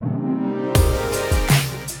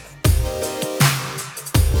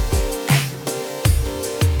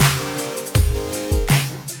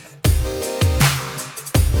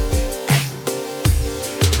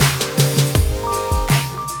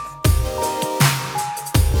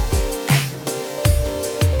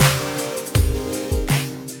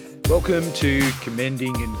Welcome to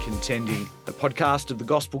Commending and Contending, the podcast of the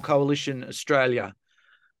Gospel Coalition Australia.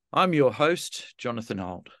 I'm your host, Jonathan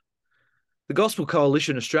Holt. The Gospel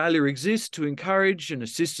Coalition Australia exists to encourage and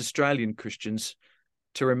assist Australian Christians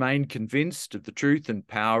to remain convinced of the truth and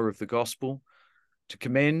power of the gospel, to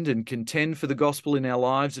commend and contend for the gospel in our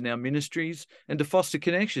lives and our ministries, and to foster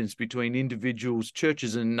connections between individuals,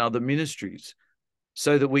 churches, and other ministries,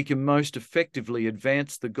 so that we can most effectively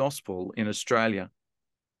advance the gospel in Australia.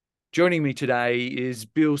 Joining me today is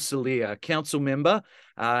Bill Salia, council member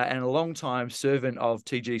and a long-time servant of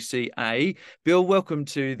TGCA. Bill, welcome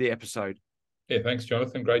to the episode. Yeah, thanks,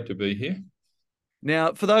 Jonathan. Great to be here.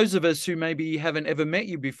 Now, for those of us who maybe haven't ever met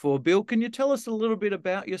you before, Bill, can you tell us a little bit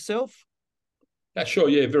about yourself? Sure,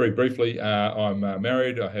 yeah, very briefly. I'm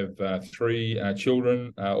married. I have three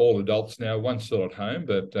children, all adults now, one still at home,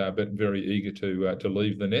 but very eager to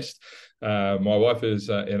leave the nest. My wife is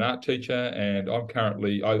an art teacher, and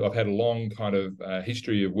I've had a long kind of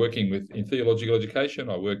history of working in theological education.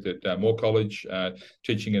 I worked at Moore College,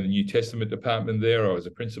 teaching in the New Testament department there. I was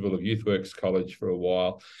a principal of YouthWorks College for a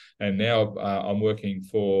while. And now I'm working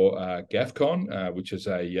for GAFCON, which is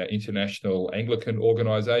a international Anglican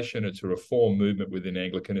organisation. It's a reform movement within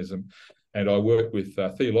Anglicanism. And I work with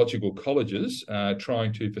theological colleges,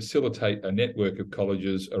 trying to facilitate a network of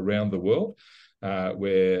colleges around the world,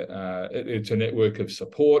 where it's a network of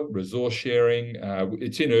support, resource sharing.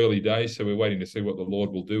 It's in early days, so we're waiting to see what the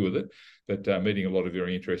Lord will do with it, but meeting a lot of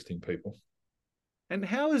very interesting people. And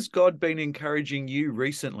how has God been encouraging you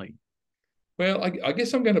recently? Well, I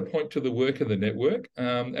guess I'm going to point to the work of the network,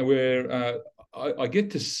 and where I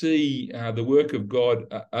get to see the work of God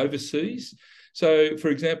overseas. So, for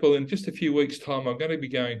example, in just a few weeks' time, I'm going to be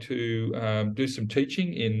going to do some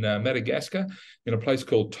teaching in Madagascar, in a place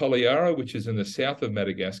called Toliara, which is in the south of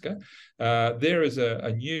Madagascar. There is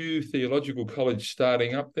a new theological college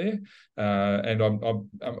starting up there, and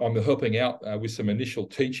I'm helping out with some initial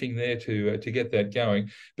teaching there to get that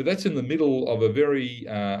going. But that's in the middle of a very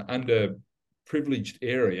underprivileged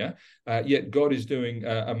area, yet God is doing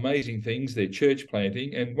amazing things. They're church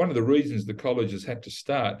planting, and one of the reasons the college has had to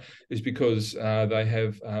start is because they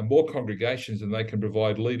have more congregations than they can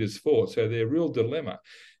provide leaders for. So their real dilemma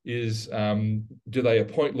is, do they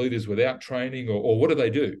appoint leaders without training, or what do they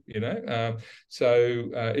do? So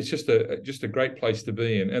it's just a great place to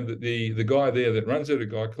be in. And the guy there that runs it, a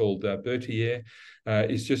guy called Bertier,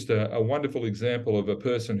 is just a wonderful example of a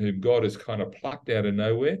person whom God has kind of plucked out of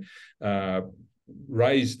nowhere,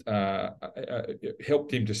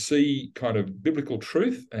 helped him to see kind of biblical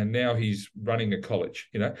truth, and now he's running a college.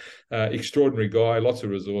 Extraordinary guy, lots of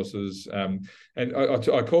resources, and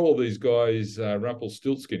I call all these guys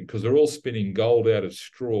Rumpelstiltskin, because they're all spinning gold out of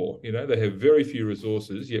straw. They have very few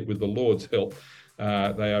resources, yet with the Lord's help,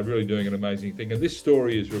 they are really doing an amazing thing. And this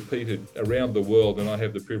story is repeated around the world, and I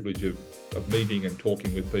have the privilege of meeting and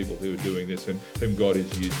talking with people who are doing this and whom God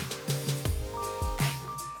is using.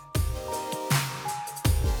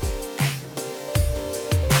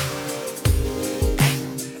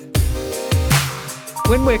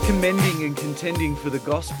 When we're commending and contending for the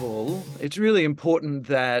gospel, it's really important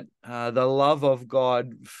that the love of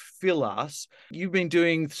God fill us. You've been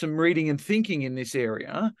doing some reading and thinking in this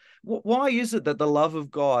area. Why is it that the love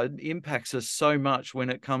of God impacts us so much when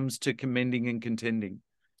it comes to commending and contending?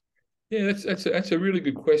 Yeah, that's a really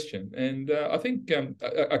good question, and I think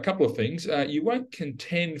a couple of things. You won't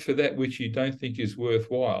contend for that which you don't think is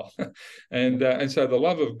worthwhile, and so the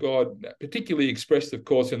love of God, particularly expressed, of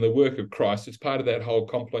course, in the work of Christ, it's part of that whole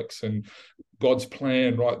complex and God's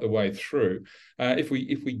plan right the way through. If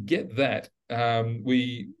we get that,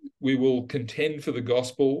 we will contend for the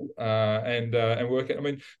gospel and work it. I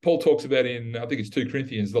mean, Paul talks about in, I think it's 2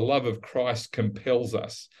 Corinthians, the love of Christ compels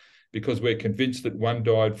us, because we're convinced that one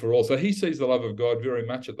died for all. So he sees the love of God very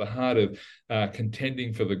much at the heart of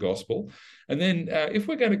contending for the gospel. And then if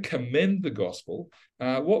we're going to commend the gospel,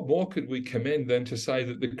 what more could we commend than to say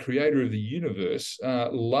that the creator of the universe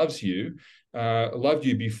loved you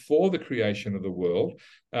before the creation of the world,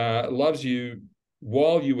 loves you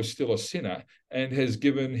while you were still a sinner, and has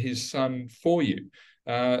given his son for you.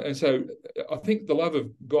 And so I think the love of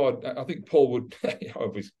God, I think Paul would,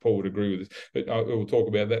 obviously Paul would agree with this, but we'll talk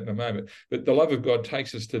about that in a moment. But the love of God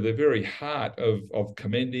takes us to the very heart of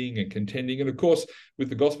commending and contending. And of course, with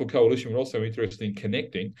the Gospel Coalition, we're also interested in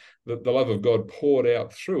connecting. The love of God poured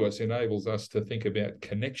out through us enables us to think about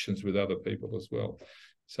connections with other people as well.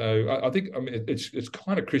 So I think, I mean, it's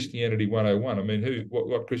kind of Christianity 101. I mean,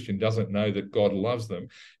 what Christian doesn't know that God loves them?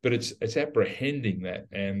 But it's apprehending that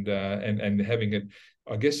and having it,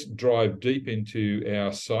 I guess, drive deep into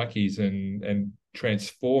our psyches and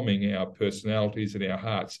transforming our personalities and our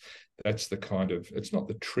hearts. That's the kind of, it's not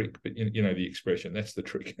the trick, but the expression, that's the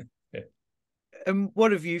trick. Yeah. And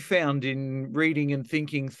what have you found in reading and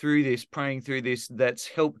thinking through this, praying through this, that's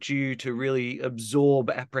helped you to really absorb,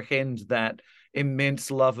 apprehend that immense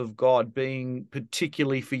love of God being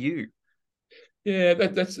particularly for you? Yeah,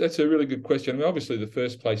 that's a really good question. I mean, obviously, the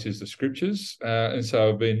first place is the scriptures. And so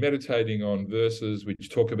I've been meditating on verses which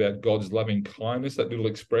talk about God's loving kindness, that little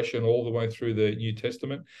expression all the way through the New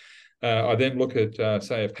Testament. I then look at,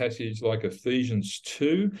 say, a passage like Ephesians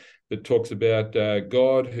 2 that talks about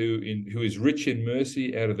God who is rich in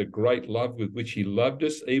mercy, out of the great love with which he loved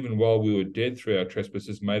us, even while we were dead through our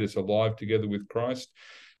trespasses, made us alive together with Christ.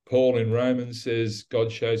 Paul in Romans says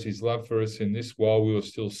God shows his love for us in this: while we were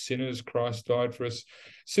still sinners, Christ died for us.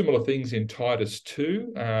 Similar things in Titus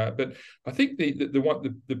 2. But I think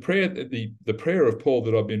the prayer of Paul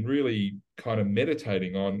that I've been really kind of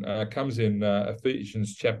meditating on comes in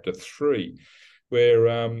Ephesians chapter 3,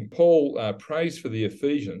 where Paul prays for the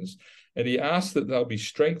Ephesians, and he asks that they'll be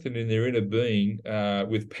strengthened in their inner being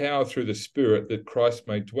with power through the Spirit, that Christ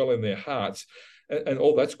may dwell in their hearts. And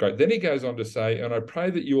all that's great. Then he goes on to say, and I pray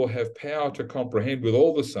that you will have power to comprehend with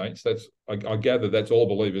all the saints, that's, I gather that's all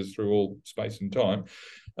believers through all space and time,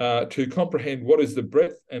 to comprehend what is the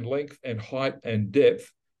breadth and length and height and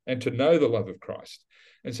depth, and to know the love of Christ.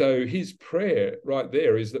 And so his prayer right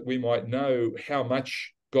there is that we might know how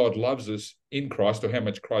much God loves us in Christ, or how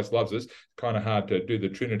much Christ loves us. Kind of hard to do the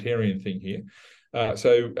Trinitarian thing here.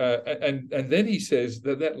 And then he says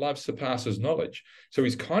that love surpasses knowledge. So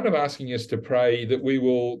he's kind of asking us to pray that we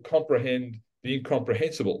will comprehend the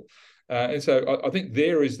incomprehensible. And so I think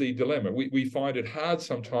there is the dilemma. We find it hard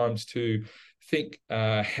sometimes to think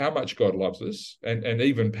how much God loves us, and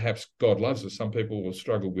even perhaps God loves us. Some people will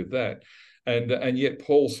struggle with that. And yet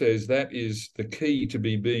Paul says that is the key to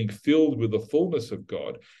being filled with the fullness of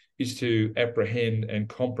God, is to apprehend and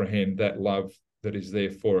comprehend that love that is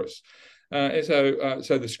there for us. And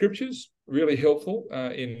so the scriptures really helpful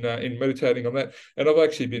in meditating on that. And I've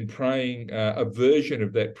actually been praying a version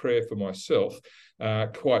of that prayer for myself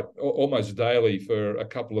quite almost daily for a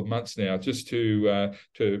couple of months now, just to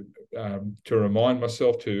remind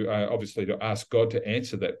myself to obviously to ask God to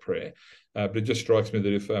answer that prayer. But it just strikes me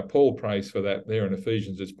that if Paul prays for that there in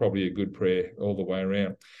Ephesians, it's probably a good prayer all the way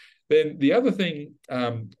around. Then the other thing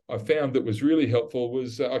I found that was really helpful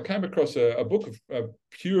was I came across a book of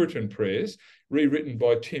Puritan prayers rewritten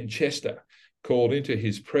by Tim Chester called Into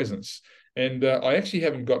His Presence. And I actually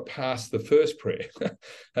haven't got past the first prayer,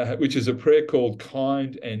 which is a prayer called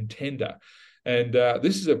Kind and Tender. And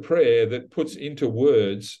this is a prayer that puts into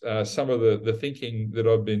words some of the thinking that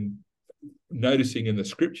I've been noticing in the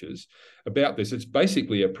scriptures about this. It's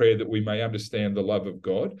basically a prayer that we may understand the love of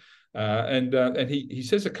God. And he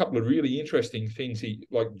says a couple of really interesting things.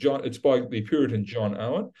 It's by the Puritan John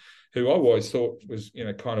Owen, who I always thought was,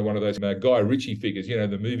 kind of one of those Guy Ritchie figures,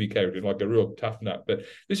 the movie character, like a real tough nut. But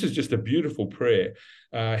this is just a beautiful prayer,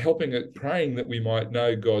 praying that we might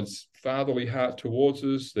know God's fatherly heart towards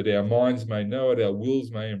us, that our minds may know it, our wills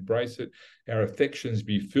may embrace it, our affections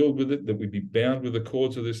be filled with it, that we be bound with the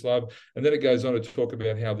cords of this love. And then it goes on to talk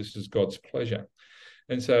about how this is God's pleasure.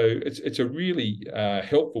 And so it's a really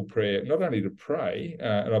helpful prayer, not only to pray,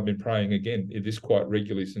 and I've been praying again this quite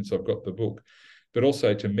regularly since I've got the book, but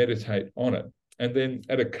also to meditate on it. And then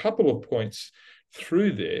at a couple of points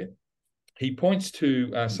through there, he points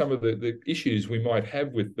to some of the issues we might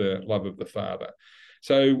have with the love of the Father.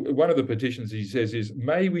 So one of the petitions he says is,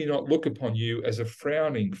 may we not look upon you as a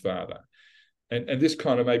frowning Father. And this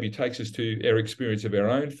kind of maybe takes us to our experience of our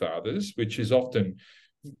own fathers, which is often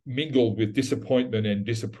mingled with disappointment and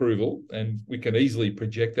disapproval, and we can easily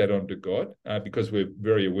project that onto God because we're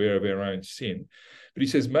very aware of our own sin. But he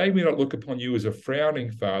says, may we not look upon you as a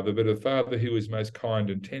frowning Father, but a Father who is most kind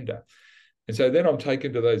and tender. And so then I'm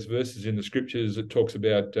taken to those verses in the scriptures that talks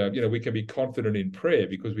about, we can be confident in prayer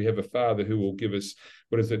because we have a Father who will give us,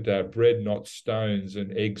 bread, not stones,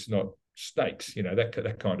 and eggs, not snakes,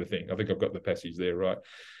 that kind of thing. I think I've got the passage there, right?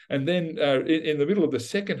 And then in the middle of the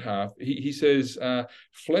second half, he says,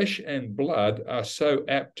 flesh and blood are so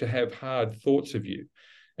apt to have hard thoughts of you.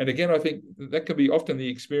 And again, I think that can be often the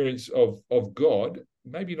experience of God,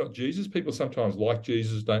 maybe not Jesus. People sometimes like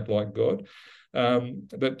Jesus, don't like God.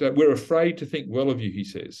 But we're afraid to think well of you, he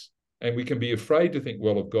says. And we can be afraid to think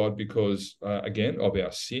well of God because, again, of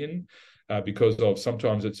our sin, because of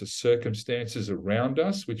sometimes it's the circumstances around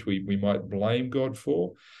us, which we might blame God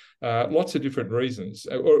for. Lots of different reasons.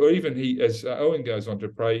 Or even he, as Owen goes on to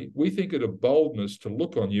pray, we think it a boldness to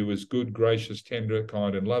look on you as good, gracious, tender,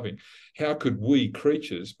 kind, and loving. How could we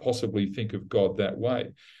creatures possibly think of God that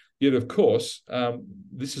way? Yet, of course,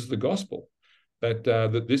 this is the gospel, that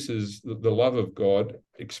this is the love of God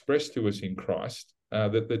expressed to us in Christ.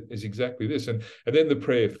 That is exactly this. And then the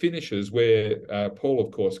prayer finishes where Paul,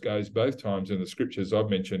 of course, goes both times in the scriptures I've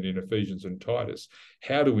mentioned in Ephesians and Titus.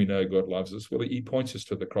 How do we know God loves us? Well, he points us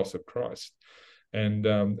to the cross of Christ.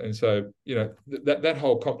 And so, that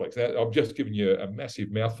whole complex, I've just given you a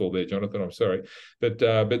massive mouthful there, Jonathan, I'm sorry. But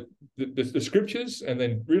the scriptures, and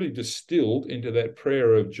then really distilled into that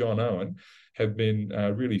prayer of John Owen, have been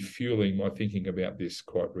really fueling my thinking about this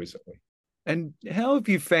quite recently. And how have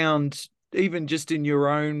you found, even just in your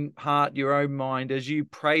own heart, your own mind, as you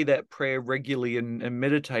pray that prayer regularly and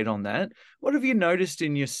meditate on that, what have you noticed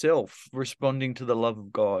in yourself responding to the love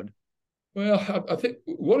of God? Well, I think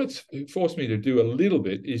what it's forced me to do a little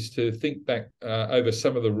bit is to think back over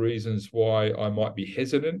some of the reasons why I might be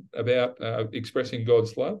hesitant about expressing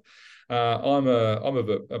God's love. I'm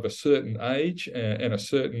of a certain age and a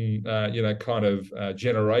certain kind of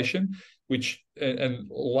generation, which and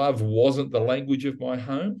love wasn't the language of my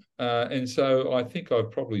home, and so I think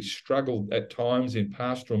I've probably struggled at times in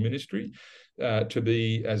pastoral ministry to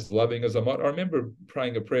be as loving as I might. I remember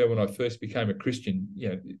praying a prayer when I first became a Christian,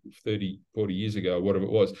 30, 40 years ago, whatever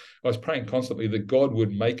it was. I was praying constantly that God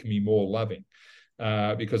would make me more loving,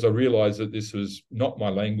 because I realized that this was not my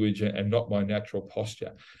language and not my natural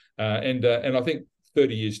posture. And I think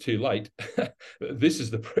 30 years too late, this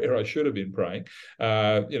is the prayer I should have been praying.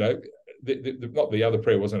 Not the other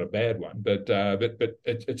prayer wasn't a bad one, but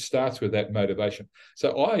it starts with that motivation.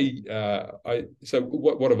 So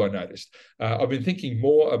what have I noticed? I've been thinking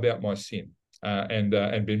more about my sin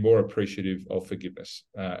and been more appreciative of forgiveness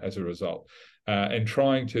as a result. And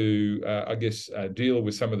trying to, deal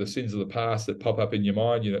with some of the sins of the past that pop up in your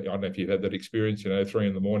mind. I don't know if you've had that experience, 3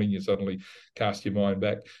 a.m, you suddenly cast your mind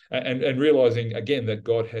back and realizing again that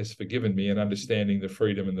God has forgiven me and understanding the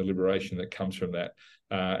freedom and the liberation that comes from that,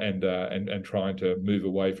 and trying to move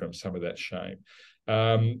away from some of that shame.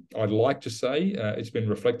 I'd like to say it's been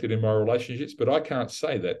reflected in my relationships, but I can't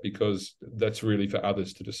say that because that's really for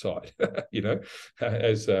others to decide,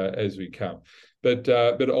 as we come. But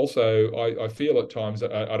also I feel at times,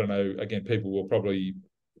 I don't know, again, people will probably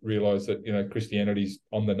realize that, Christianity's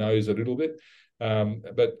on the nose a little bit.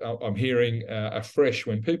 But I'm hearing afresh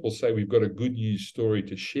when people say we've got a good news story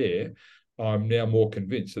to share, I'm now more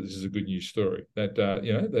convinced that this is a good news story. That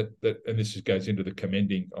and this goes into the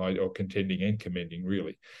commending or contending and commending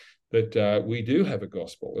really, that we do have a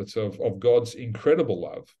gospel. It's of God's incredible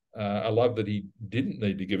love, a love that He didn't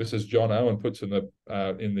need to give us, as John Owen puts in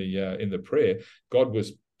the prayer. God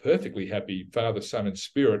was perfectly happy, Father, Son, and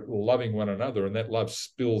Spirit, loving one another, and that love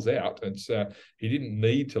spills out. And so He didn't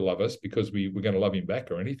need to love us because we were going to love Him back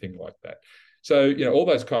or anything like that. So, all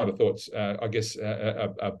those kind of thoughts,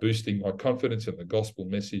 are boosting my confidence in the gospel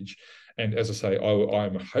message. And as I say,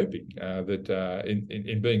 I'm hoping that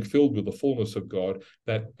in being filled with the fullness of God,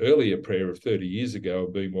 that earlier prayer of 30 years ago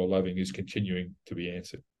of being more loving is continuing to be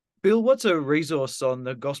answered. Bill, what's a resource on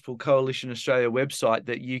the Gospel Coalition Australia website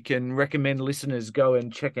that you can recommend listeners go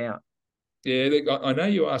and check out? Yeah, I know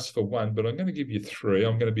you asked for one, but I'm going to give you 3.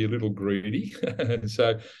 I'm going to be a little greedy. And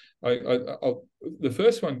so the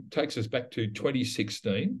first one takes us back to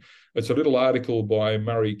 2016. It's a little article by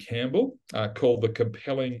Murray Campbell called The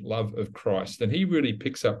Compelling Love of Christ. And he really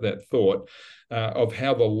picks up that thought of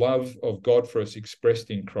how the love of God for us expressed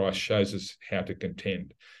in Christ shows us how to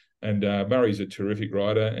contend. And Murray's a terrific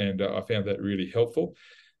writer, and I found that really helpful.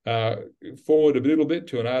 Forward a little bit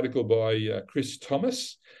to an article by Chris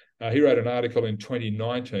Thomas. He wrote an article in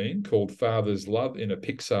 2019 called Father's Love in a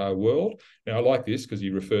Pixar World. Now, I like this because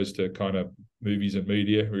he refers to kind of movies and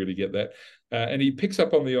media, really get that. And he picks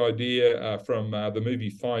up on the idea from the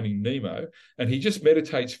movie Finding Nemo, and he just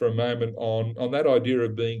meditates for a moment on that idea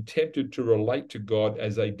of being tempted to relate to God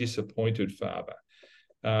as a disappointed father.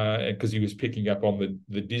 Because he was picking up on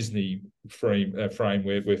the Disney frame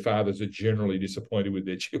where fathers are generally disappointed with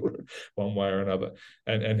their children one way or another,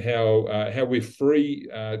 and how we're free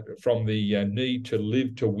from the need to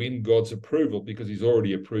live to win God's approval because He's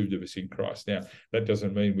already approved of us in Christ. Now, that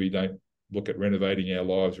doesn't mean we don't look at renovating our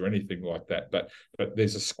lives or anything like that. But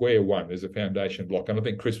there's a square one, there's a foundation block. And I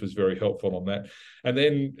think Chris was very helpful on that. And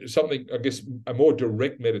then something, I guess, a more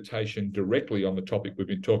direct meditation directly on the topic we've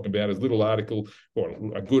been talking about is little article, or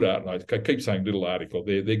a good article. I keep saying little article.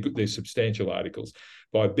 They're substantial articles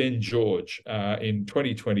by Ben George in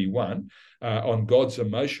 2021 on God's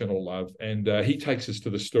emotional love. And he takes us to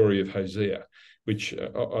the story of Hosea, which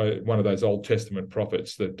one of those Old Testament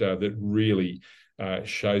prophets that really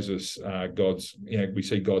shows us God's, we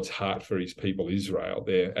see God's heart for his people, Israel,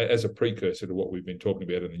 there as a precursor to what we've been talking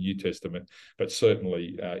about in the New Testament. But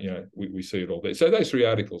certainly, we see it all there. So those three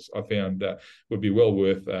articles I found would be well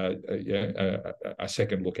worth a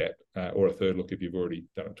second look at, or a third look if you've already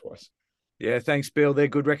done it twice. Yeah, thanks, Bill. They're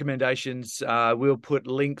good recommendations. We'll put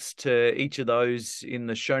links to each of those in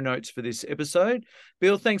the show notes for this episode.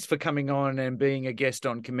 Bill, thanks for coming on and being a guest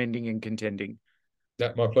on Commending and Contending.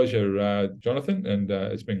 My pleasure, Jonathan, and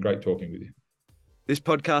it's been great talking with you. This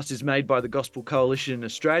podcast is made by the Gospel Coalition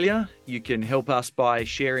Australia. You can help us by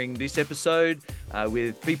sharing this episode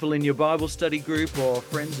with people in your Bible study group or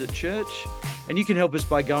friends at church. And you can help us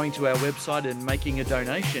by going to our website and making a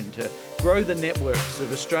donation to grow the networks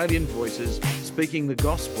of Australian voices speaking the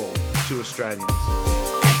gospel to Australians.